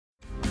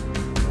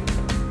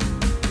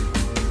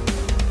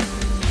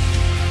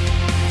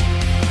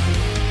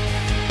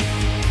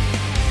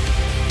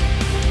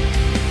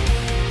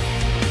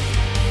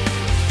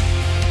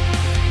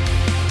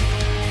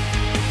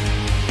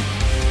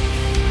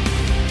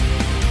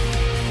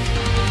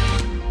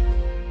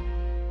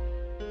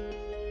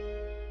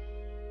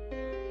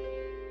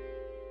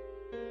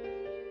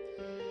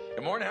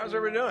morning. How's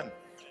everybody doing?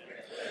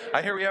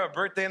 I hear we have a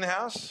birthday in the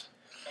house.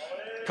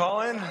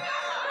 Colin,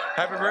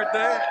 happy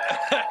birthday.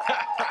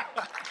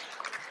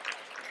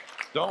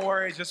 Don't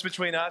worry, it's just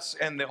between us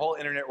and the whole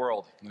internet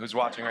world who's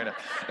watching right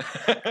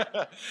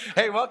now.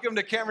 Hey, welcome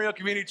to Camarillo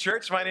Community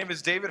Church. My name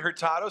is David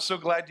Hurtado. So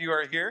glad you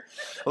are here.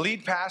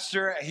 Lead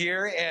pastor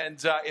here.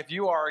 And if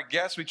you are a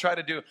guest, we try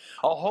to do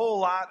a whole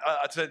lot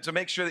to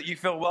make sure that you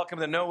feel welcome,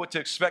 to know what to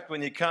expect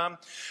when you come.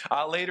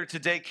 Later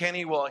today, Kenny,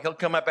 he'll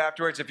come up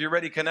afterwards. If you're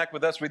ready to connect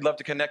with us, we'd love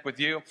to connect with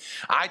you.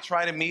 I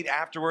try to meet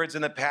afterwards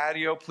in the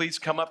patio. Please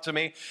come up to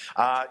me.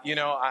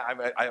 I'm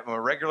a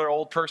regular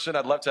old person.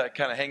 I'd love to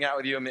kind of hang out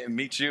with you and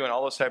meet you and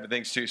all those type of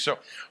things too. So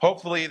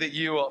hopefully that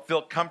you will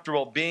feel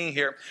comfortable being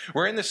here.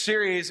 We're in the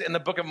series in the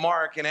book of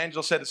Mark, and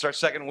Angela said it's our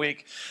second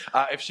week.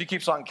 If she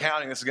keeps on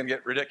counting, this is going to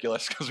get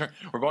ridiculous because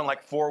we're going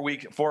like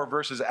four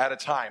verses at a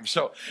time.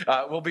 So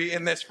we'll be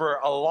in this for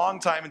a long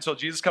time until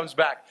Jesus comes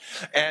back,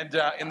 and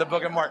in the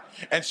book of Mark.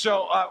 And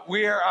so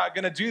we are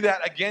going to do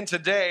that again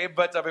today.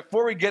 But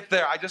before we get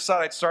there, I just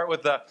thought I'd start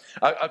with a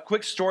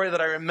quick story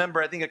that I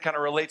remember. I think it kind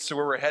of relates to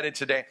where we're headed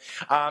today.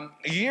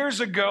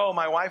 Years ago,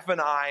 my wife and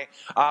I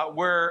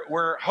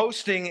were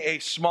hosting a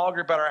small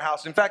group at our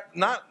house. In fact,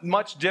 not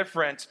much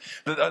different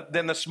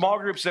than the small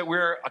groups that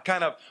we're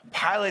kind of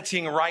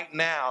piloting right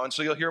now. And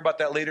so you'll hear about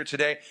that later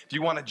today if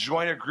you want to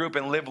join a group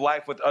and live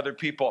life with other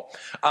people.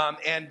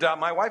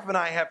 My wife and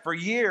I have for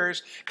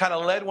years kind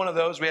of led one of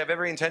those. We have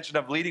every intention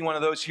of leading one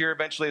of those here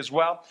eventually as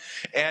well.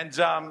 And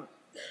I'm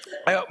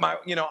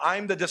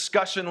the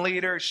discussion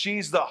leader.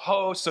 She's the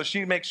host, so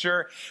she makes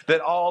sure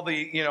that all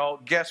the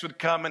guests would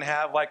come and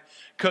have like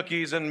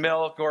cookies and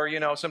milk, or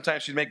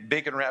sometimes she'd make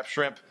bacon wrapped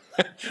shrimp,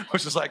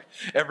 which is like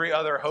every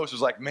other host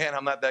was like, man,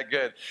 I'm not that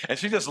good. And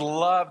she just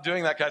loved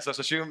doing that kind of stuff.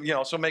 So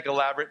she'll make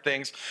elaborate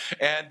things,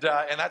 and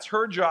that's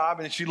her job,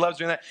 and she loves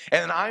doing that.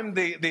 And I'm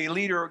the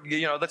leader.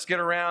 Let's get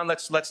around.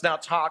 Let's now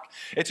talk.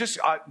 It's just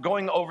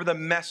going over the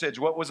message.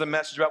 What was the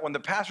message about? When the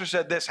pastor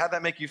said this, how'd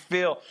that make you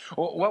feel?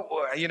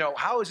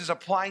 How is this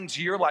applying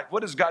to your life?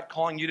 What is God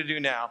calling you to do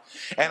now?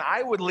 And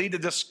I would lead the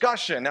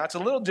discussion. Now, it's a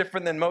little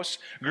different than most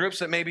groups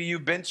that maybe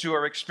you've been to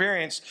or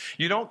experienced.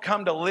 You don't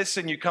come to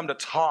listen, you come to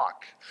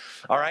talk.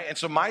 All right, and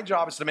so my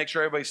job is to make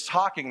sure everybody's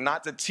talking,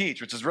 not to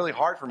teach, which is really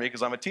hard for me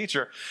because I'm a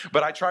teacher,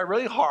 but I try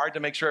really hard to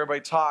make sure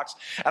everybody talks.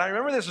 And I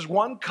remember this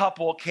one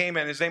couple came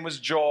in. His name was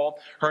Joel,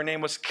 her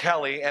name was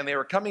Kelly, and they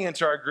were coming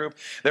into our group.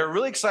 They were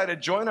really excited to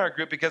join our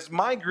group because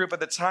my group at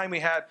the time, we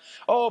had,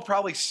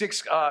 probably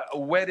 6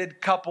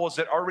 wedded couples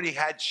that already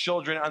had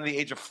children under the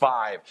age of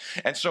 5.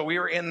 And so we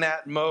were in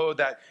that mode,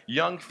 that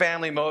young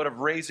family mode of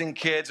raising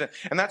kids,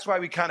 and that's why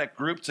we kind of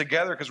grouped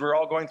together, because we were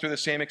all going through the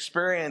same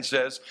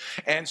experiences.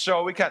 And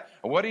so we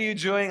what are you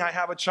doing? I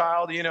have a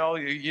child,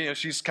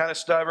 she's kind of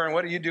stubborn.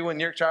 What do you do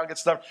when your child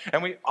gets stubborn?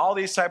 And all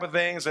these type of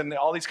things and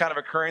all these kind of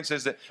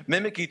occurrences that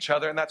mimic each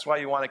other, and that's why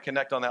you want to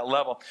connect on that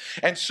level.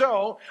 And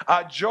so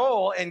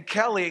Joel and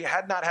Kelly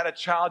had not had a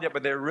child yet,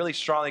 but they were really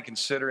strongly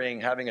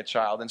considering having a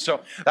child. And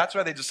so that's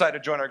why they decided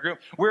to join our group.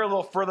 We're a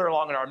little further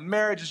along in our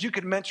marriages. You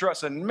could mentor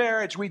us in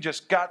marriage. We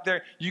just got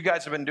there. You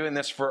guys have been doing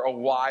this for a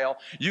while.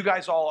 You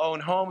guys all own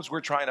homes.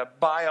 We're trying to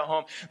buy a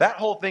home. That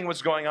whole thing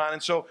was going on.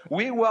 And so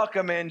we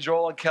welcome in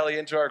Joel and Kelly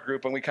into our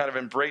group, and we kind of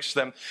embraced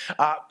them.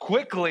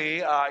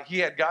 Quickly, he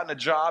had gotten a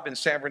job in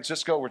San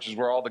Francisco, which is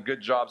where all the good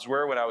jobs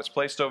were when I was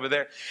placed over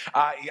there.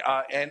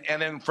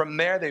 And then from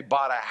there, they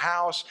bought a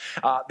house.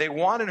 They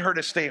wanted her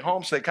to stay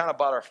home, so they kind of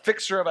bought a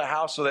fixer of a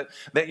house so that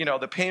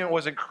the payment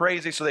wasn't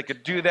crazy, so they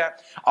could do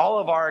that. All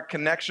of our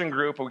connection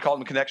group, we called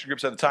them connection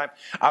groups at the time,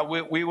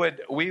 we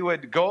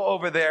would go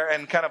over there,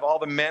 and kind of all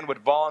the men would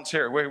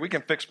volunteer. We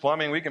can fix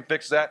plumbing, we can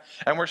fix that,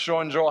 and we're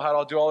showing Joel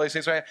how to do all these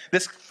things. So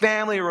this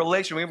family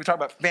relation, we talk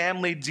about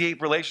family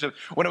deep relationship.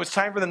 When it was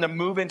time for them to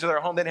move into their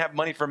home, they didn't have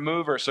money for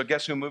movers, so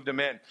guess who moved them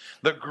in?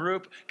 The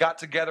group got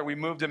together, we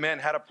moved them in,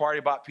 had a party,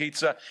 bought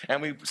pizza,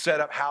 and we set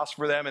up house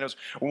for them, and it was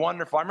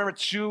wonderful. I remember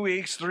 2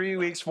 weeks, 3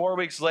 weeks, 4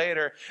 weeks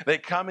later, they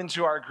come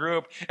into our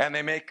group, and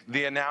they make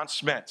the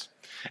announcement.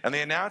 And the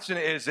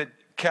announcement is that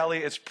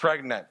Kelly is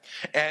pregnant.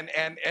 And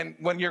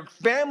when you're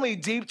family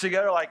deep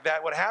together like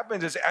that, what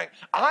happens is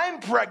I'm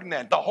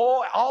pregnant.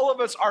 All of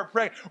us are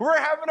pregnant. We're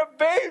having a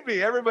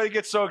baby. Everybody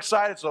gets so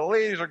excited. So the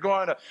ladies are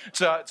going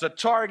to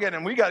Target,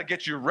 and we got to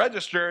get you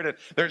registered, and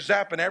they're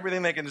zapping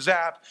everything they can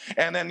zap.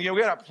 And then we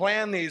got to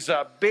plan these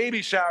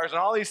baby showers, and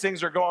all these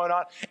things are going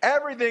on.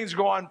 Everything's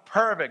going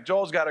perfect.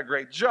 Joel's got a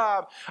great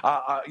job,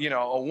 a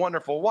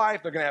wonderful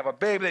wife. They're going to have a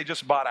baby. They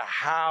just bought a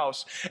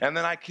house. And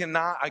then I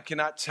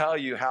cannot tell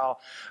you how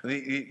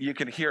you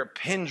could hear a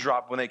pin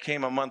drop when they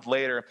came a month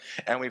later,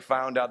 and we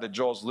found out that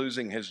Joel's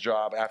losing his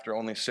job after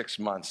only 6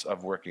 months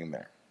of working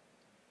there.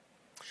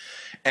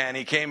 And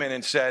he came in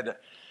and said,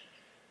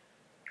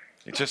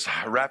 it's just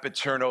a rapid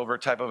turnover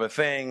type of a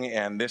thing,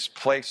 and this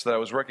place that I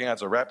was working at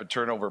is a rapid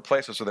turnover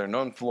place, so they're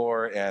known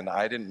floor, and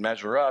I didn't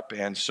measure up,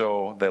 and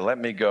so they let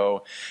me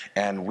go,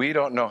 and we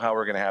don't know how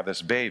we're going to have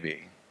this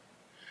baby.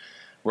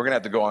 We're going to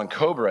have to go on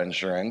COBRA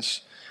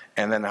insurance,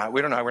 and then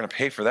we don't know how we're going to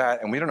pay for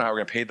that, and we don't know how we're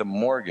going to pay the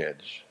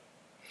mortgage.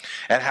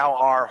 and how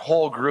our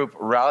whole group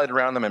rallied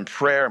around them in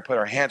prayer and put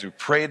our hands. We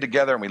prayed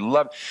together and we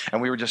loved,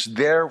 and we were just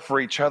there for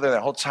each other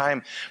that whole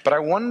time. But I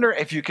wonder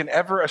if you can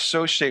ever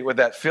associate with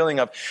that feeling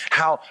of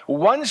how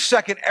 1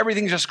 second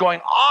everything's just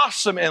going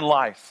awesome in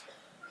life.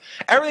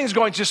 Everything's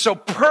going just so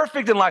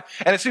perfect in life.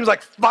 And it seems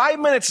like 5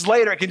 minutes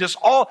later, it can just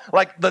all,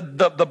 like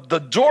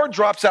the door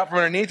drops out from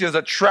underneath you. There's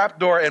a trap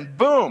door and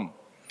boom,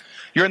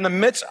 you're in the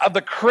midst of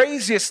the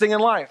craziest thing in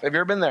life. Have you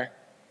ever been there?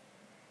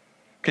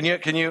 Can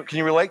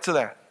you relate to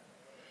that?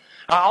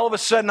 All of a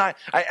sudden,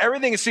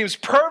 everything seems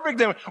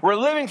perfect, and we're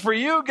living for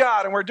you,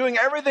 God, and we're doing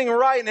everything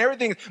right, and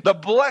everything, the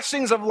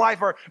blessings of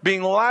life are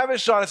being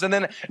lavished on us. And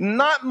then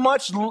not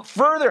much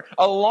further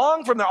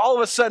along from there, all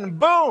of a sudden,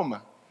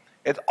 boom,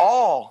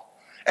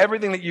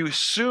 everything that you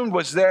assumed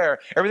was there,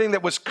 everything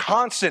that was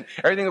constant,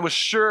 everything that was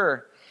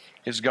sure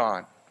is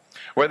gone.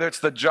 Whether it's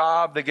the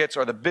job that gets,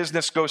 or the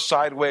business goes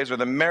sideways, or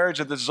the marriage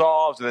that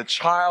dissolves, or the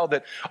child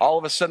that all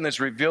of a sudden is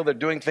revealed they're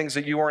doing things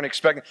that you weren't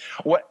expecting.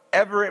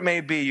 Whatever it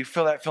may be, you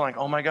feel that feeling,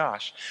 oh my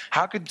gosh,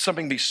 how could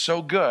something be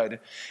so good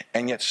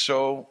and yet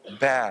so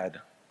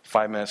bad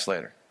 5 minutes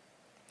later?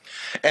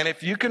 And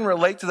if you can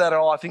relate to that at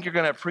all, I think you're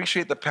going to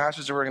appreciate the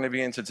passage that we're going to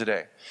be into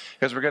today,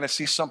 because we're going to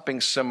see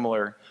something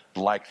similar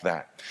like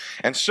that.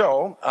 And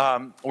so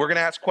we're going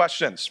to ask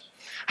questions.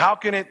 How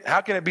can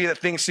it be that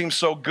things seem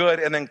so good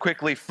and then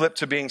quickly flip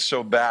to being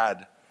so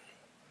bad?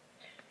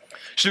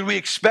 Should we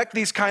expect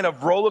these kind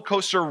of roller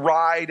coaster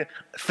ride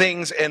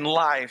things in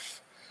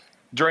life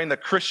during the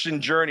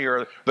Christian journey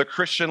or the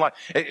Christian life?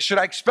 Should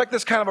I expect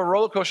this kind of a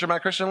roller coaster in my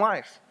Christian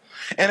life?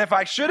 And if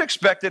I should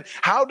expect it,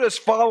 how does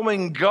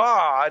following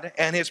God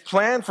and His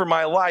plan for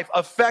my life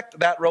affect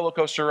that roller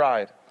coaster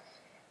ride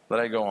that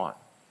I go on?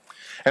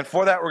 And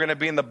for that, we're going to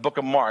be in the book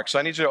of Mark. So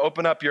I need you to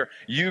open up your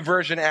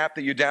YouVersion app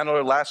that you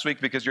downloaded last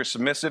week because you're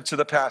submissive to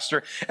the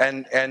pastor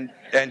and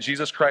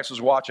Jesus Christ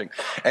was watching.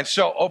 And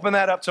so open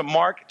that up to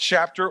Mark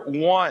chapter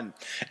 1.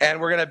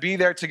 And we're going to be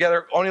there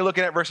together, only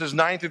looking at verses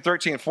 9 through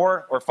 13,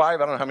 4 or 5. I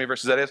don't know how many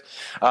verses that is.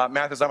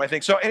 Math is not my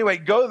thing. So anyway,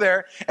 go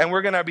there and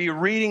we're going to be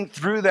reading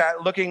through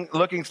that,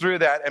 looking through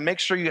that, and make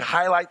sure you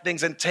highlight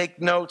things and take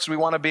notes. We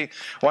want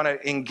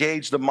to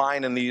engage the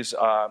mind in these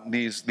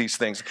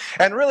things.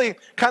 And really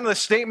kind of the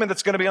statement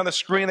that's going to be on the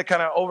screen that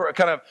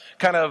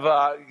kind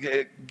of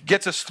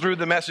gets us through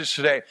the message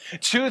today.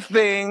 2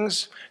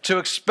 things to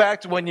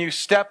expect when you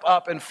step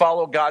up and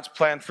follow God's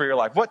plan for your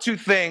life. What 2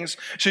 things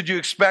should you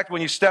expect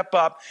when you step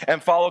up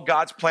and follow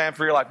God's plan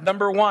for your life?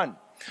 Number 1,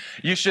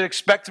 you should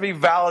expect to be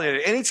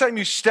validated. Anytime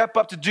you step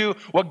up to do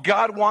what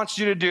God wants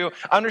you to do,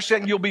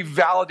 understand you'll be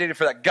validated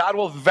for that. God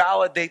will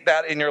validate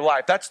that in your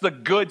life. That's the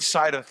good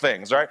side of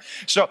things, all right?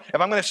 So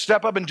if I'm going to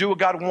step up and do what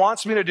God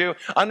wants me to do,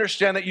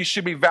 understand that you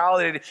should be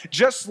validated,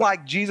 just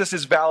like Jesus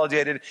is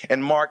validated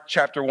in Mark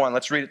chapter 1.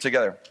 Let's read it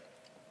together.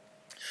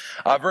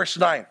 Verse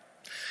 9.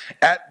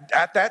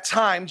 At that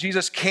time,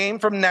 Jesus came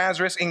from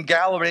Nazareth in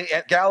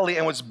Galilee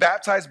and was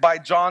baptized by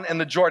John in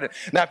the Jordan.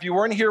 Now, if you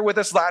weren't here with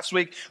us last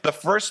week,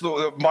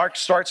 Mark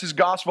starts his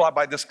gospel out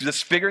by this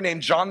figure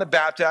named John the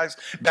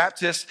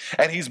Baptist,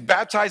 and he's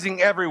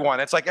baptizing everyone.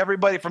 It's like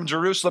everybody from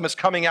Jerusalem is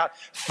coming out,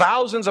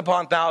 thousands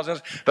upon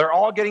thousands. They're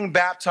all getting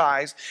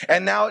baptized.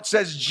 And now it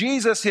says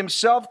Jesus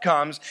himself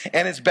comes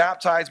and is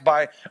baptized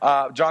by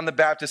John the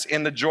Baptist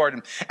in the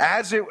Jordan.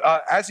 As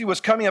he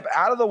was coming up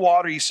out of the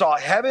water, he saw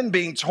heaven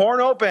being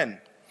torn open,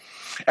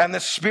 and the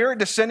Spirit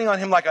descending on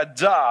him like a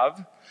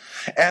dove,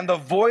 and a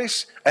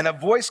voice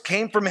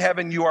came from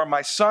heaven, "You are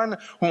my Son,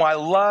 whom I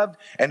loved,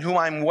 and whom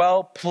I'm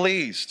well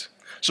pleased."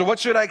 So what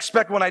should I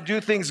expect when I do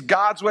things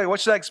God's way?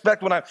 What should I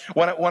expect when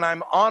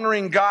I'm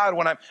honoring God,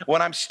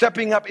 when I'm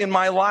stepping up in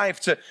my life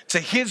to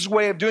His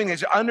way of doing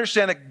things?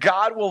 Understand that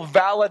God will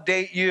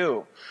validate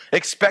you.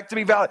 Expect to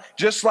be valid,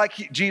 just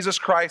like Jesus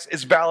Christ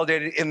is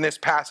validated in this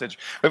passage.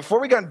 But before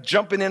we go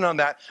jumping in on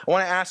that, I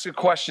want to ask a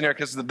question here,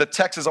 because the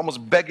text is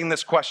almost begging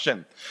this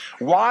question.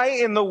 Why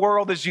in the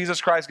world is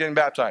Jesus Christ getting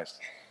baptized?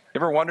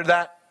 You ever wondered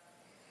that?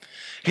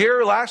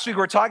 Here last week we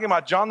were talking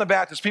about John the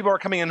Baptist. People are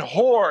coming in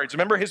hordes.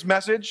 Remember his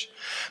message?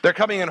 They're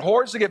coming in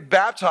hordes to get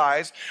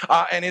baptized.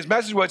 And his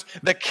message was,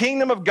 the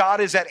kingdom of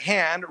God is at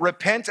hand.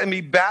 Repent and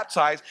be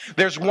baptized.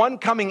 There's one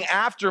coming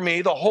after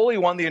me, the Holy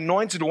One, the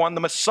Anointed One,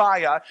 the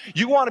Messiah.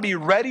 You want to be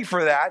ready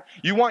for that.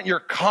 You want your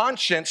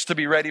conscience to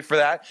be ready for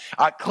that.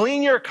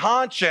 Clean your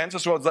conscience.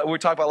 That's what we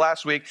talked about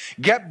last week.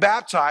 Get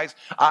baptized.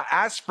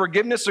 Ask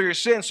forgiveness of your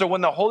sins. So when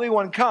the Holy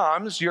One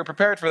comes, you're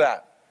prepared for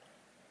that.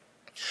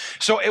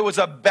 So it was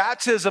a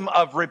baptism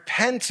of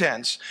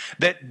repentance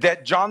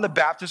that John the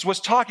Baptist was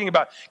talking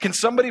about. Can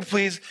somebody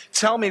please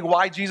tell me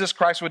why Jesus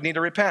Christ would need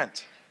to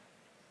repent?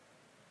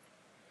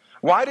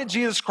 Why did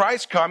Jesus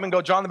Christ come and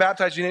go, John the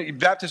Baptist,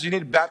 you need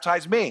to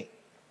baptize me?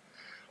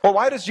 Well,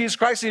 why does Jesus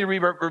Christ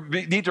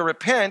need to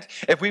repent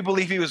if we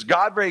believe He was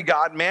God, very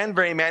God, man,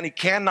 very man? He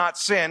cannot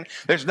sin.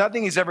 There's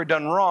nothing He's ever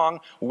done wrong.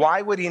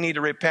 Why would He need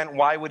to repent?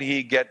 Why would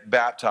He get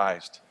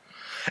baptized?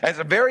 And it's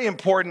a very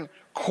important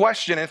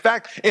question. In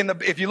fact,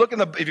 if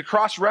you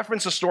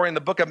cross-reference the story in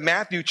the book of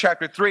Matthew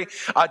chapter 3,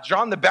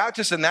 John the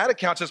Baptist in that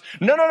account says,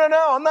 no,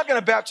 I'm not going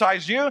to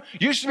baptize you.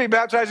 You should be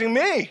baptizing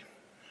me.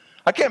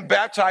 I can't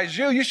baptize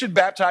you. You should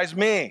baptize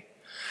me.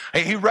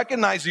 He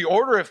recognized the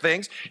order of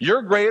things.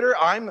 You're greater,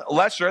 I'm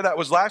lesser. That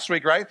was last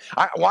week, right?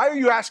 Why are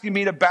you asking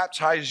me to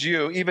baptize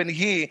you? Even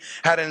he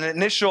had an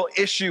initial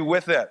issue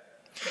with it.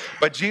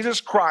 But Jesus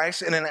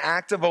Christ, in an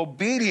act of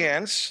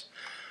obedience,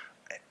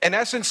 in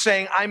essence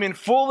saying, I'm in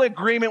full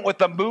agreement with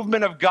the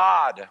movement of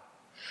God.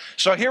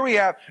 So here we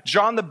have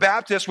John the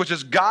Baptist, which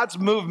is God's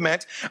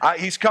movement.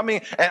 He's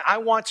coming, and I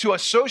want to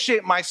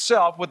associate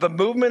myself with the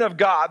movement of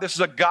God. This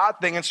is a God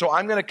thing, and so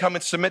I'm going to come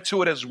and submit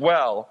to it as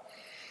well,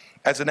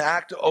 as an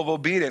act of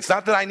obedience.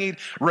 Not that I need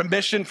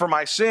remission for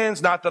my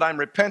sins, not that I'm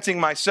repenting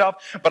myself,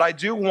 but I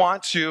do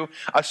want to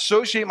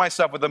associate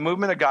myself with the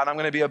movement of God. I'm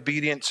going to be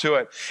obedient to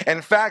it. And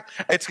in fact,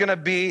 it's going to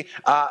be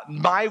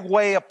my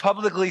way of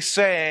publicly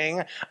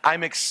saying,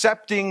 I'm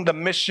accepting the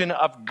mission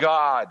of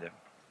God.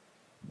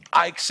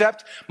 I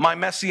accept my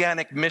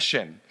messianic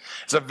mission.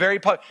 It's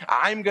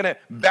I'm going to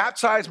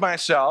baptize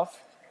myself.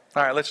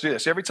 All right, let's do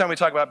this. Every time we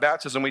talk about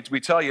baptism, we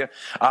tell you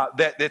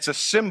that it's a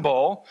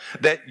symbol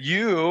that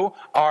you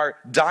are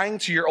dying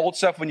to your old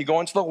self when you go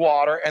into the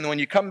water, and when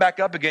you come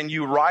back up again,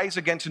 you rise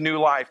again to new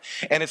life.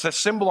 And it's a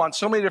symbol on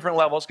so many different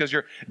levels because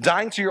you're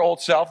dying to your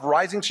old self,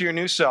 rising to your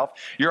new self.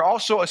 You're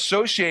also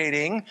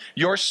associating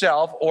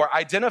yourself or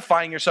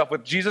identifying yourself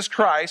with Jesus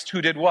Christ,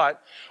 who did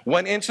what?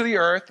 Went into the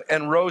earth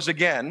and rose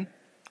again.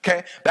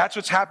 Okay, that's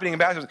what's happening in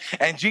baptism.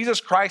 And Jesus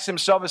Christ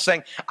himself is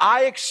saying,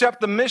 I accept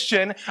the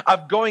mission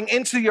of going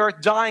into the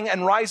earth, dying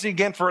and rising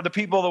again for the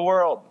people of the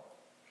world.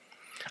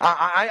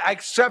 I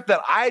accept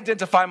that. I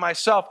identify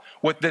myself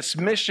with this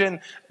mission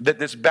that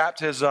this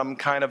baptism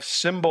kind of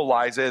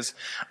symbolizes.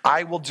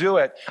 I will do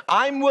it.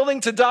 I'm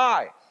willing to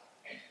die.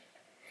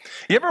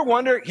 You ever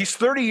wonder, he's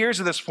 30 years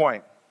at this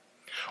point.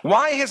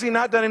 Why has he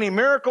not done any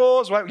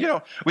miracles? Well,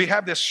 we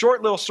have this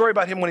short little story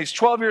about him when he's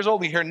 12 years old.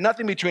 We hear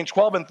nothing between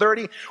 12 and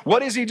 30.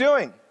 What is he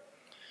doing?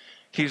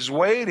 He's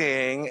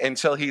waiting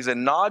until he's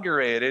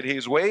inaugurated.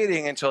 He's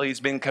waiting until he's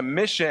been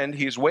commissioned.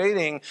 He's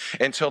waiting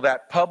until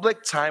that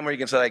public time where he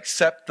can say, I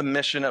accept the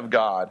mission of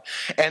God.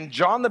 And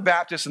John the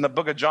Baptist in the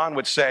book of John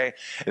would say,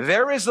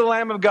 there is the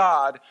Lamb of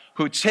God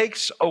who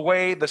takes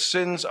away the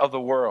sins of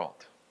the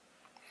world.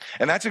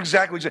 And that's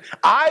exactly what he's saying.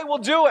 I will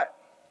do it,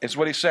 is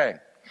what he's saying.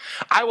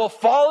 I will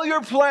follow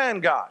your plan,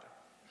 God.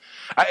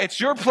 It's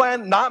your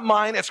plan, not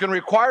mine. It's going to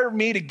require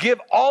me to give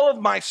all of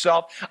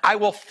myself. I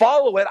will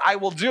follow it. I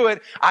will do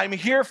it. I'm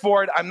here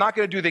for it. I'm not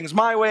going to do things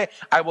my way.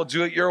 I will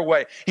do it your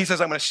way. He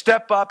says, I'm going to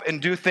step up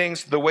and do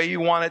things the way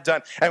you want it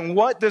done. And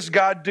what does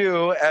God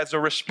do as a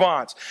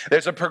response?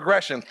 There's a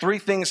progression. 3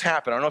 things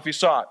happen. I don't know if you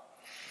saw it.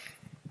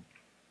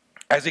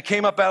 As he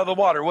came up out of the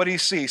water, what did he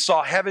see? He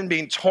saw heaven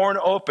being torn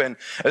open,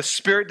 a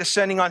spirit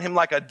descending on him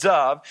like a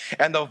dove,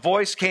 and the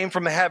voice came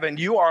from heaven,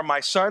 you are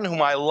my son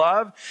whom I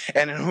love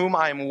and in whom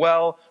I am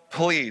well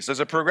pleased. There's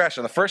a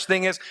progression. The first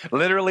thing is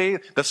literally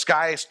the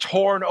sky is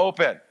torn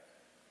open.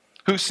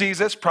 Who sees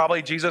this?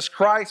 Probably Jesus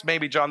Christ,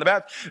 maybe John the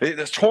Baptist.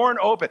 It's torn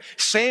open.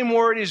 Same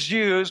word is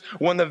used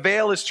when the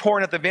veil is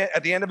torn at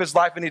the end of his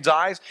life and he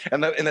dies,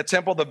 and in the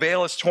temple the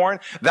veil is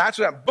torn. That's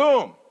what,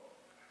 boom.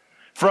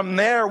 From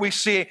there, we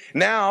see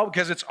now,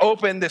 because it's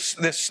open,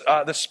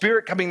 the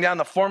Spirit coming down in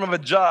the form of a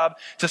dove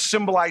to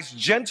symbolize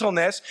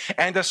gentleness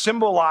and to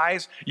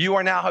symbolize you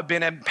are now have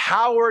been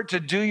empowered to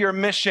do your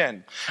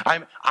mission.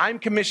 I'm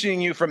commissioning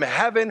you from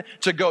heaven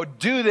to go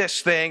do this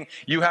thing.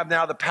 You have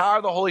now the power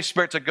of the Holy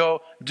Spirit to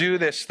go do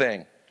this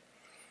thing.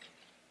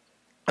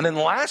 And then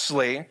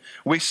lastly,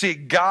 we see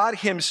God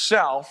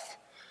himself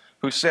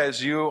who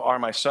says, you are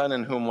my son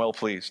in whom well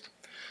pleased.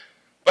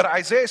 But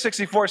Isaiah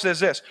 64 says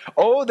this,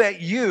 oh,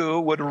 that you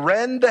would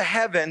rend the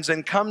heavens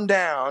and come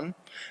down,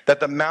 that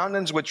the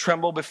mountains would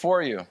tremble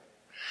before you.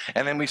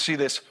 And then we see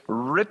this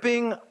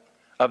ripping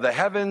of the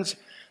heavens,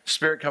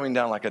 Spirit coming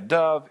down like a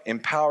dove,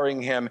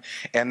 empowering him.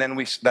 And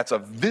then that's a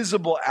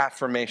visible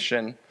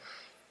affirmation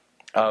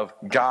of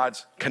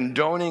God's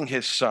condoning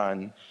his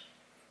son,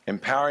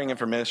 empowering him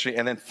for ministry.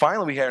 And then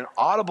finally we hear an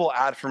audible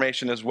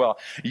affirmation as well.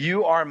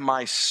 You are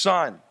my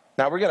son.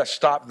 Now, we're going to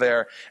stop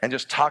there and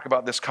just talk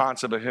about this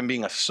concept of him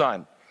being a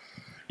son.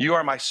 You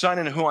are my son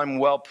in whom I'm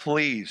well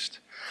pleased.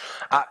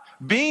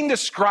 Being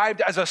described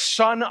as a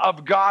son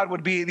of God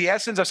would be the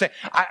essence of saying,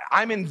 I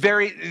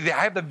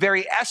have the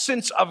very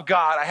essence of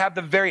God. I have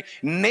the very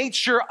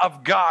nature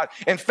of God.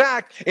 In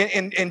fact,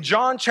 in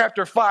John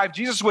chapter 5,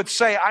 Jesus would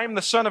say, I am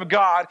the Son of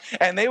God,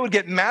 and they would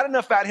get mad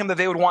enough at him that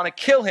they would want to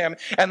kill him.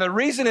 And the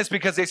reason is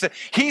because they said,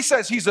 he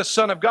says he's the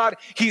Son of God.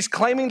 He's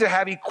claiming to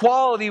have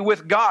equality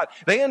with God.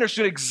 They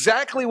understood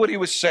exactly what he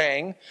was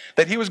saying,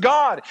 that he was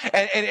God.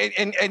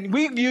 And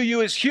we view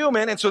you as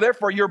human, and so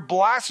therefore you're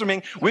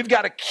blaspheming. We've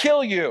got to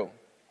kill you.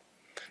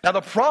 Now,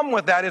 the problem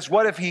with that is,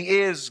 what if he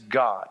is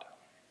God?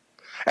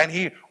 And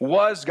he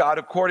was God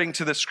according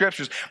to the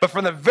scriptures. But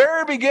from the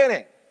very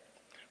beginning,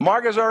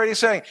 Mark is already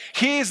saying,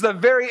 he's the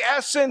very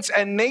essence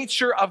and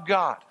nature of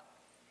God.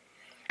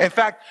 In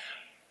fact,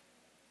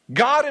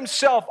 God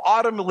himself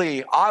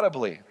audibly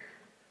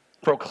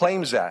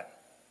proclaims that.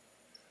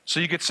 So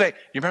you could say,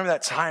 you remember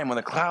that time when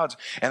the clouds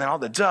and then all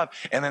the dove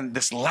and then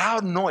this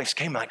loud noise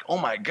came like, oh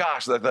my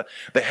gosh, the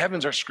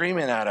heavens are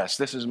screaming at us.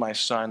 This is my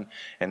son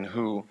in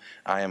who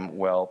I am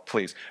well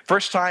pleased.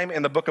 First time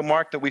in the book of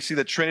Mark that we see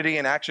the Trinity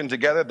in action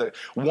together, the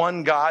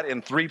one God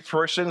in three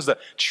persons, the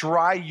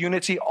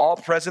tri-unity all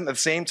present at the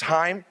same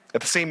time.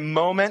 At the same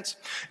moment,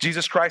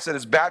 Jesus Christ at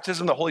his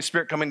baptism, the Holy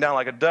Spirit coming down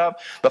like a dove,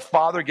 the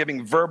Father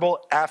giving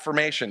verbal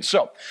affirmation.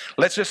 So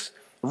let's just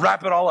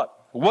wrap it all up.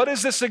 What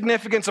is the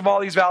significance of all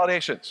these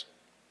validations?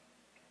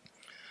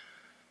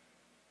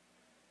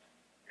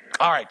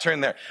 All right,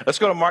 turn there. Let's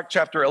go to Mark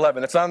chapter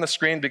 11. It's on the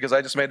screen because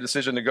I just made a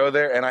decision to go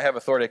there, and I have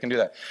authority. I can do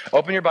that.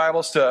 Open your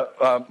Bibles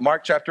to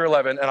Mark chapter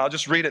 11, and I'll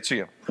just read it to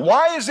you.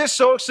 Why is this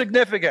so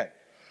significant?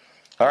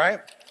 All right?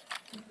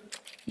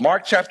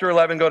 Mark chapter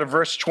 11, go to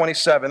verse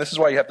 27. This is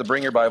why you have to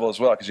bring your Bible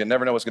as well, because you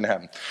never know what's going to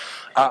happen.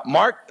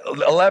 Mark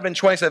 11,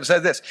 27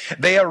 says this.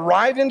 They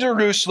arrived in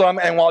Jerusalem,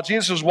 and while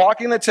Jesus was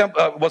walking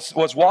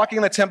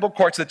the temple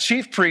courts, the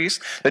chief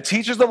priests, the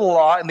teachers of the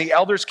law, and the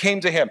elders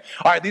came to him.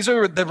 All right, these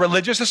are the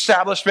religious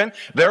establishment.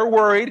 They're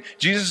worried.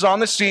 Jesus is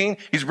on the scene.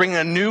 He's bringing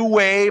a new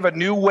wave of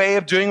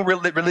doing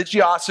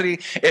religiosity.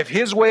 If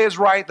his way is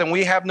right, then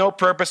we have no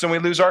purpose and we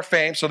lose our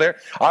fame. So they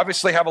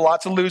obviously have a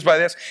lot to lose by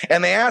this.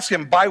 And they ask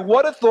him, by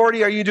what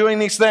authority are you doing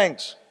these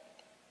things?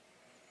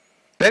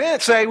 They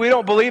didn't say, we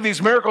don't believe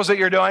these miracles that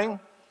you're doing.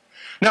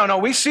 No,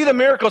 we see the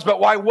miracles,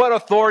 but why? What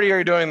authority are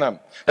you doing them?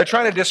 They're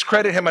trying to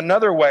discredit him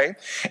another way.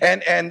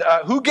 And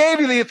who gave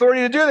you the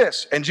authority to do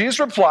this? And Jesus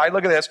replied,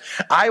 look at this.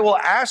 I will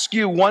ask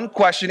you one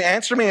question,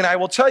 answer me, and I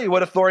will tell you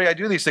what authority I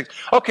do these things.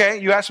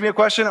 Okay, you ask me a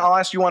question, I'll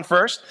ask you one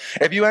first.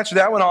 If you answer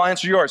that one, I'll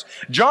answer yours.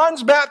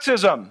 John's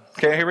baptism.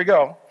 Okay, here we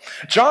go.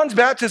 John's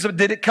baptism,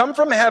 did it come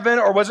from heaven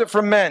or was it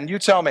from men? You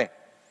tell me.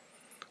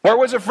 Where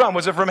was it from?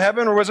 Was it from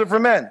heaven or was it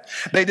from men?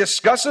 They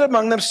discussed it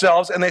among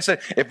themselves and they said,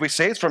 if we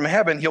say it's from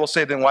heaven, he will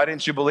say, then why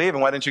didn't you believe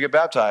and why didn't you get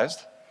baptized?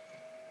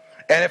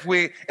 And if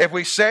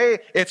we say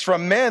it's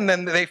from men,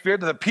 then they feared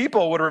that the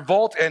people would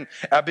revolt and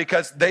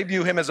because they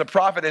view him as a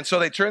prophet. And so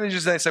they turned to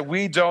Jesus and they said,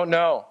 we don't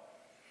know.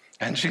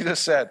 And Jesus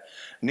said,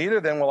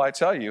 neither then will I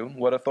tell you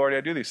what authority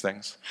I do these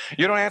things.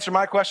 You don't answer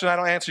my question, I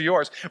don't answer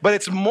yours. But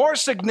it's more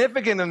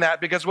significant than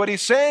that because what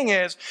he's saying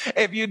is,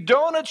 if you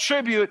don't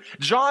attribute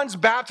John's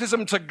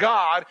baptism to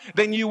God,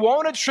 then you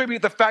won't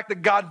attribute the fact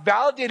that God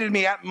validated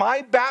me at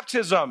my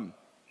baptism.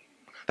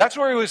 That's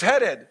where he was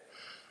headed.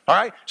 All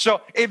right?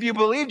 So if you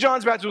believe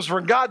John's baptism was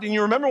from God, then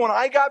you remember when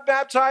I got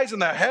baptized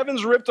and the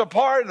heavens ripped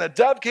apart and the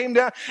dove came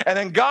down and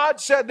then God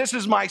said, this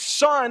is my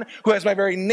son who has my very name.